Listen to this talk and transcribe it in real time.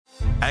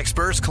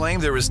Experts claim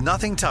there is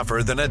nothing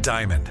tougher than a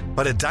diamond.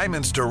 But at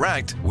Diamonds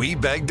Direct, we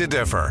beg to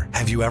differ.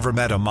 Have you ever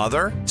met a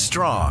mother?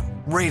 Strong,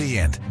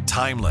 radiant,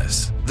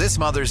 timeless. This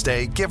Mother's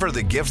Day, give her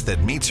the gift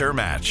that meets her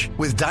match.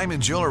 With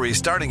diamond jewelry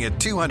starting at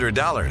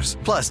 $200.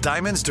 Plus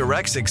Diamonds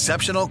Direct's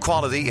exceptional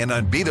quality and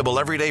unbeatable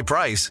everyday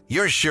price,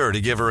 you're sure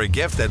to give her a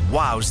gift that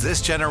wows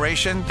this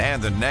generation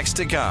and the next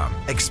to come.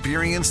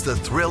 Experience the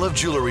thrill of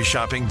jewelry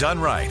shopping done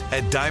right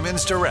at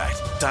Diamonds Direct.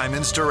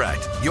 Diamonds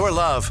Direct. Your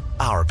love,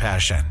 our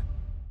passion.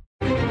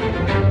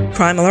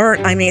 Crime Alert,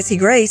 I'm Nancy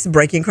Grace.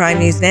 Breaking crime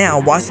news now.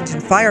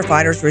 Washington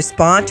firefighters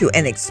respond to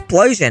an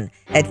explosion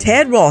at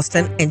Ted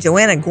Ralston and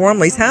Joanna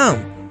Gormley's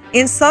home.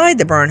 Inside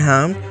the burned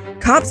home,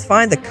 cops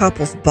find the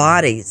couple's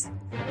bodies,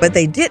 but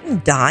they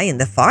didn't die in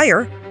the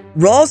fire.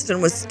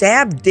 Ralston was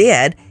stabbed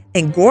dead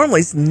and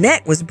Gormley's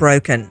neck was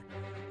broken.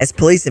 As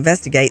police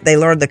investigate, they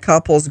learned the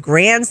couple's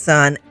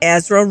grandson,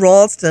 Ezra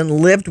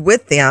Ralston, lived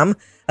with them.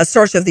 A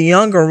search of the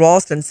younger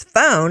Ralston's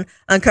phone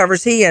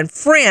uncovers he and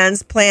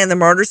friends planned the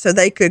murder so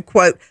they could,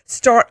 quote,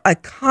 start a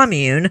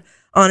commune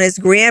on his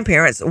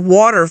grandparents'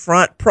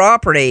 waterfront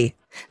property.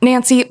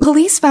 Nancy,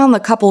 police found the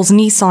couple's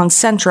Nissan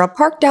Sentra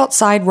parked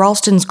outside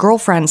Ralston's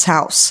girlfriend's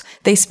house.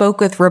 They spoke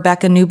with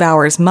Rebecca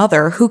Neubauer's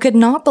mother, who could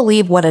not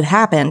believe what had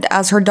happened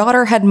as her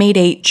daughter had made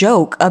a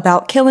joke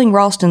about killing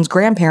Ralston's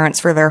grandparents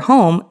for their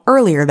home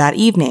earlier that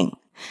evening.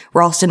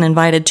 Ralston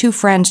invited two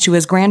friends to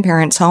his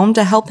grandparents' home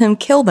to help him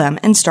kill them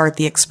and start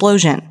the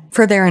explosion.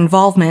 For their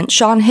involvement,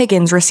 Sean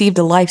Higgins received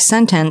a life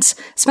sentence,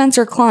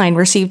 Spencer Klein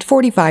received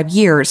 45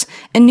 years,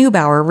 and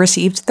Neubauer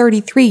received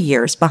 33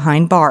 years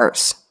behind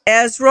bars.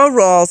 Ezra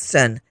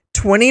Ralston,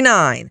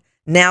 29,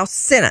 now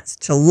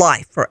sentenced to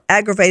life for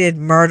aggravated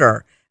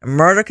murder,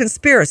 murder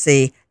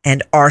conspiracy,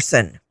 and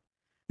arson.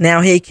 Now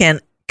he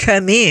can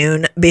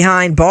commune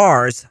behind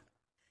bars.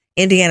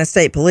 Indiana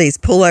State Police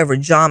pull over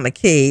John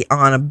McKee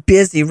on a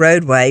busy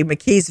roadway.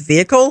 McKee's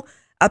vehicle,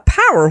 a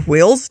Power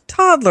Wheels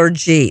toddler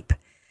Jeep.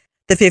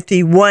 The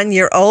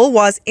 51-year-old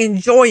was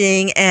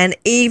enjoying an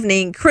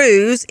evening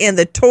cruise in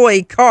the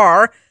toy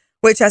car,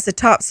 which has a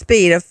top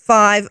speed of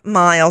 5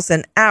 miles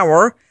an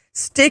hour,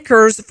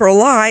 stickers for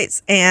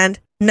lights, and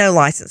no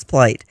license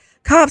plate.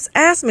 Cops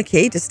asked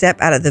McKee to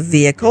step out of the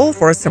vehicle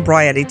for a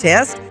sobriety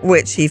test,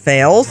 which he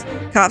fails.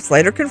 Cops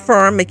later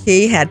confirmed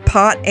McKee had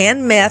pot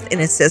and meth in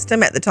his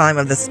system at the time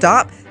of the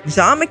stop.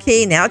 John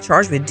McKee now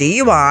charged with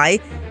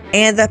DUI,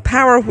 and the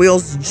Power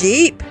Wheels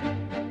Jeep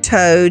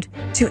towed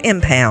to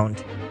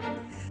impound.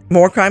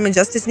 More crime and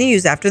justice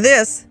news after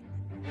this.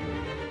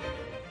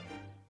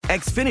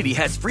 Xfinity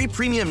has free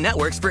premium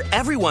networks for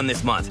everyone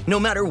this month, no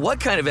matter what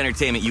kind of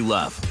entertainment you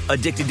love.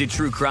 Addicted to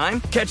true crime?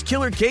 Catch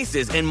killer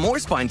cases and more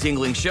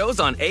spine-tingling shows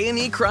on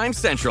A&E Crime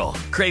Central.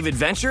 Crave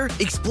adventure?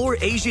 Explore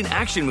Asian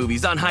action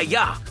movies on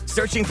Hi-Ya.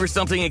 Searching for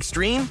something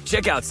extreme?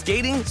 Check out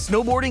skating,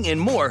 snowboarding, and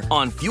more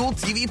on Fuel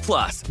TV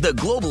Plus, the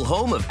global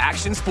home of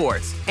action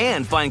sports.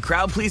 And find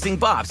crowd-pleasing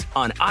bops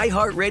on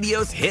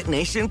iHeartRadio's Hit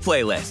Nation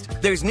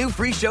playlist. There's new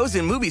free shows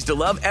and movies to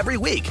love every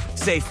week.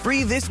 Say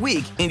free this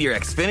week in your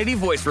Xfinity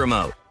voice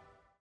remote.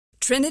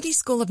 Trinity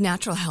School of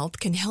Natural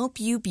Health can help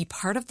you be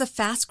part of the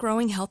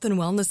fast-growing health and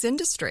wellness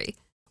industry.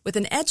 With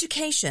an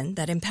education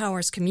that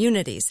empowers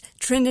communities,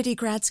 Trinity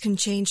grads can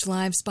change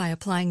lives by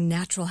applying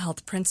natural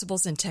health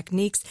principles and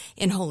techniques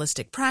in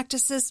holistic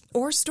practices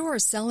or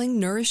stores selling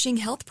nourishing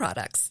health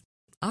products.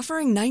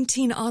 Offering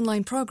 19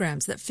 online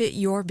programs that fit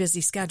your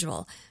busy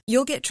schedule,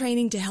 you'll get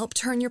training to help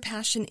turn your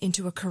passion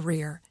into a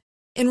career.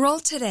 Enroll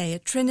today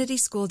at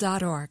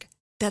trinityschool.org.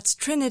 That's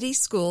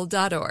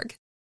trinityschool.org.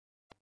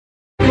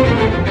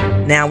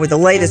 Now with the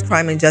latest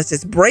crime and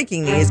justice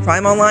breaking news,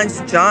 Crime Online's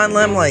John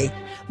Lemley.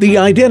 The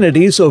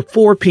identities of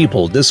 4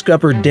 people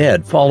discovered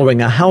dead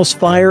following a house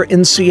fire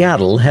in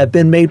Seattle have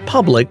been made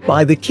public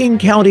by the King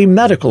County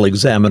Medical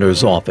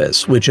Examiner's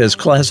Office, which has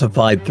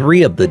classified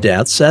 3 of the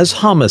deaths as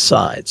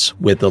homicides.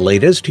 With the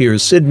latest,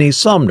 here's Sydney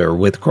Sumner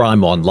with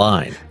Crime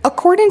Online.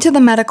 According to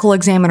the medical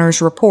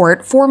examiner's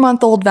report,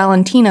 4-month-old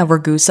Valentina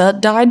Ragusa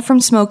died from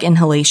smoke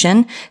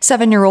inhalation,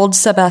 7-year-old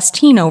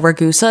Sebastino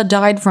Ragusa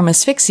died from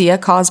asphyxia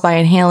caused by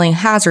inhaling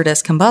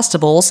hazardous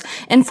combustibles,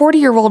 and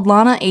 40-year-old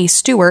Lana A.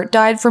 Stewart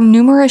died from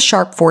numerous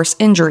sharp force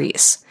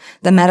injuries.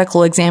 The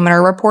medical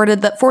examiner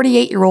reported that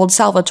 48-year-old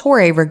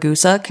Salvatore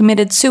Ragusa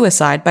committed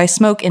suicide by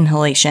smoke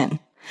inhalation.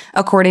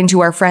 According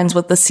to our friends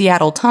with the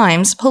Seattle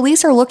Times,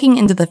 police are looking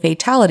into the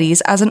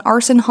fatalities as an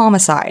arson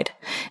homicide.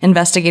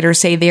 Investigators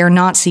say they are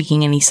not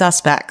seeking any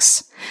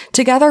suspects.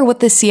 Together with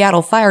the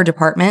Seattle Fire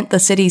Department, the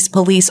city's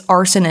police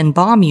arson and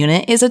bomb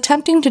unit is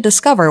attempting to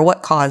discover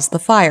what caused the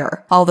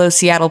fire. Although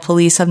Seattle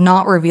police have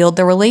not revealed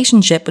the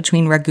relationship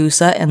between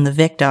Ragusa and the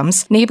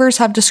victims, neighbors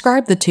have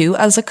described the two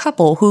as a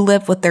couple who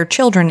live with their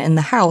children in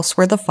the house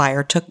where the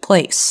fire took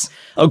place.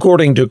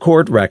 According to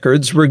court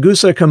records,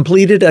 Ragusa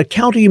completed a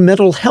county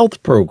mental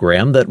health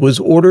program that was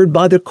ordered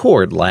by the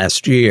court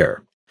last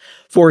year.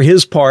 For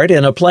his part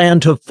in a plan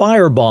to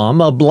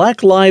firebomb a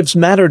Black Lives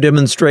Matter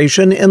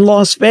demonstration in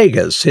Las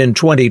Vegas in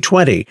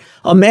 2020,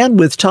 a man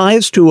with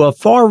ties to a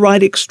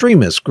far-right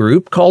extremist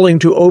group calling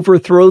to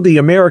overthrow the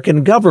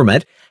American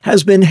government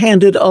has been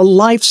handed a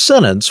life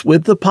sentence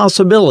with the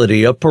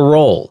possibility of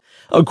parole.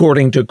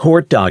 According to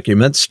court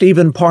documents,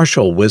 Stephen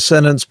Parshall was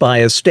sentenced by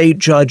a state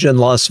judge in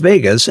Las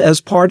Vegas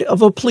as part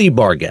of a plea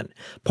bargain.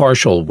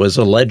 Parshall was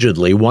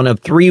allegedly one of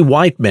 3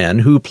 white men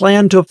who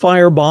planned to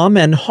firebomb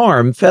and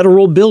harm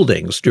federal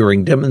buildings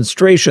during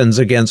demonstrations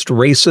against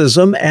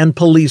racism and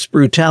police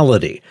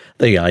brutality.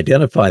 They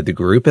identified the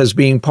group as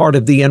being part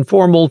of the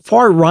informal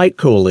far-right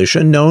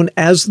coalition known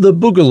as the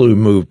Boogaloo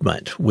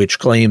Movement, which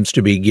claims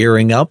to be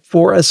gearing up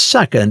for a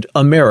second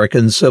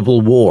American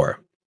Civil War.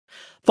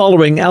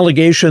 Following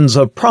allegations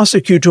of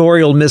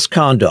prosecutorial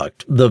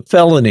misconduct, the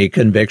felony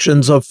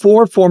convictions of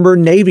 4 former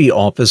Navy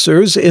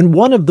officers in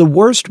one of the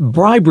worst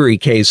bribery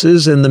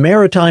cases in the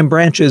maritime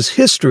branch's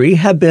history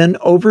have been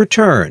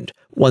overturned.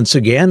 Once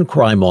again,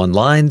 Crime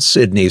Online's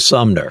Sydney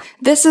Sumner.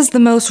 This is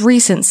the most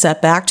recent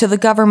setback to the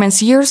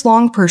government's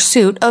years-long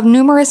pursuit of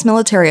numerous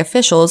military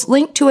officials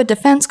linked to a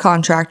defense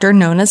contractor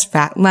known as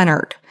Fat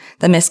Leonard.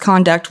 The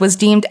misconduct was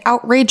deemed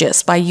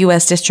outrageous by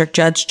U.S. District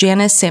Judge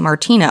Janice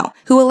Sammartino,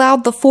 who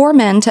allowed the 4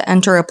 men to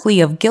enter a plea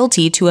of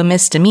guilty to a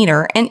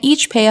misdemeanor and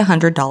each pay a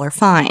 $100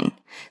 fine.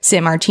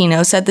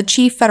 Sammartino said the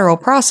chief federal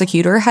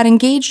prosecutor had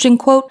engaged in,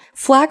 quote,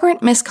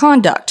 flagrant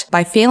misconduct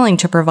by failing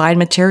to provide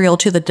material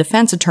to the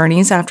defense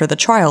attorneys after the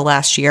trial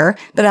last year,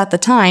 but at the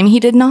time he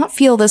did not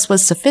feel this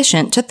was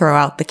sufficient to throw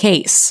out the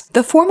case.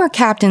 The former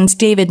captains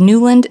David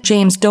Newland,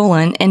 James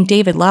Dolan, and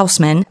David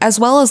Lausman, as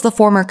well as the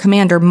former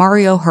commander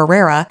Mario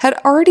Herrera, had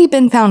already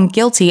been found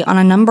guilty on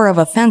a number of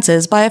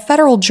offenses by a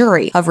federal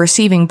jury of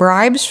receiving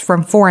bribes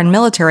from foreign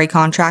military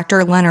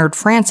contractor Leonard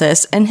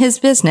Francis and his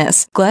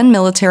business, Glenn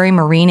Military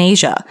Marine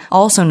Asia,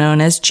 also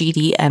known as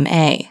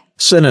GDMA.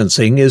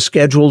 Sentencing is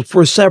scheduled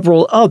for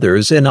several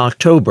others in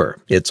October.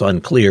 It's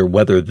unclear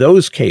whether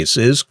those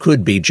cases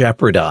could be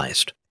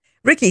jeopardized.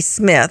 Ricky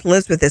Smith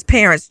lives with his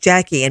parents,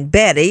 Jackie and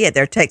Betty, at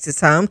their Texas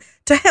home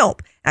to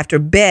help after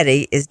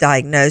Betty is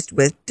diagnosed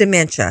with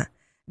dementia.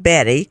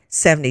 Betty,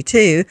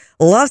 72,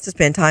 loves to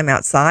spend time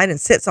outside and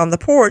sits on the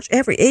porch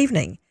every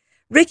evening.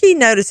 Ricky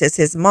notices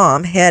his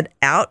mom head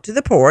out to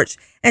the porch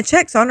and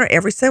checks on her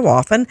every so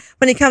often.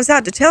 When he comes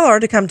out to tell her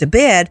to come to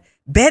bed,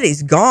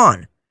 Betty's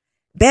gone.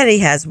 Betty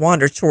has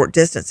wandered short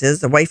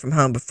distances away from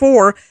home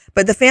before,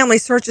 but the family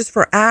searches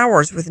for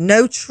hours with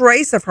no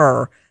trace of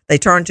her. They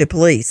turn to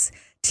police.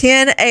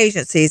 10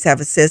 agencies have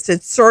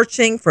assisted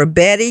searching for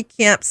Betty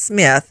Kemp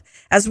Smith,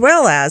 as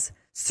well as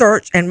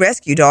search and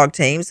rescue dog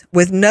teams,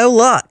 with no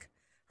luck.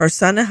 Her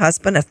son and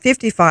husband of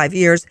 55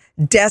 years,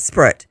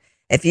 desperate.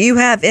 If you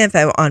have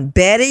info on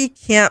Betty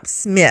Kemp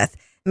Smith,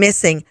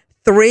 missing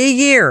 3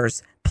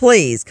 years,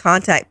 please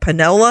contact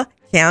Panola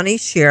County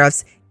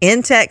Sheriff's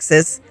in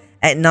Texas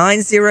at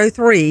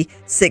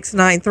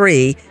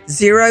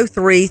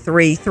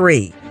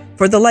 903-693-0333.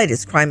 For the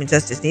latest crime and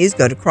justice news,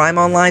 go to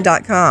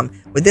crimeonline.com.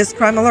 With this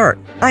crime alert,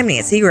 I'm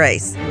Nancy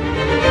Grace.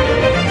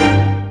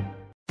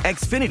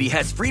 Xfinity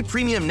has free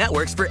premium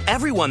networks for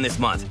everyone this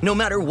month, no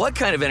matter what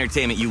kind of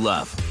entertainment you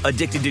love.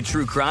 Addicted to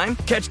true crime?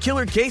 Catch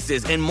killer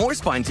cases and more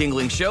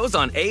spine-tingling shows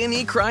on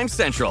A&E Crime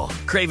Central.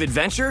 Crave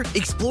adventure?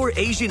 Explore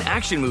Asian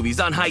action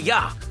movies on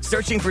Hi-Ya.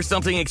 Searching for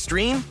something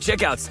extreme?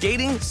 Check out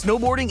skating,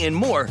 snowboarding, and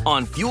more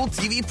on Fuel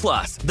TV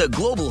Plus, the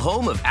global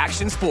home of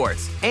action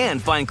sports.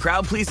 And find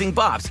crowd-pleasing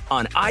bops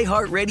on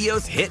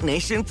iHeartRadio's Hit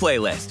Nation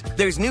playlist.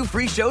 There's new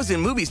free shows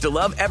and movies to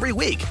love every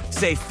week.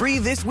 Say free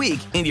this week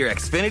in your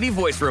Xfinity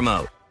voice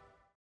remote.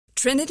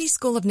 Trinity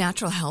School of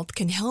Natural Health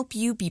can help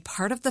you be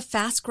part of the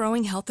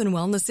fast-growing health and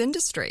wellness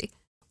industry.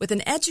 With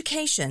an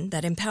education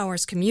that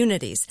empowers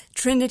communities,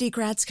 Trinity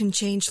grads can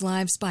change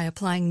lives by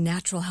applying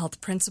natural health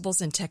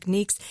principles and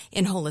techniques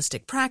in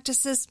holistic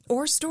practices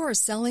or stores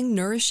selling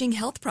nourishing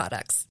health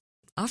products.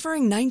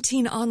 Offering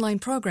 19 online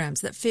programs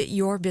that fit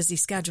your busy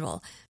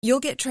schedule, you'll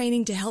get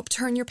training to help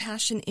turn your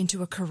passion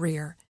into a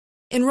career.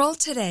 Enroll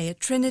today at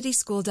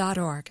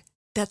trinityschool.org.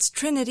 That's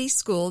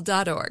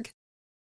trinityschool.org.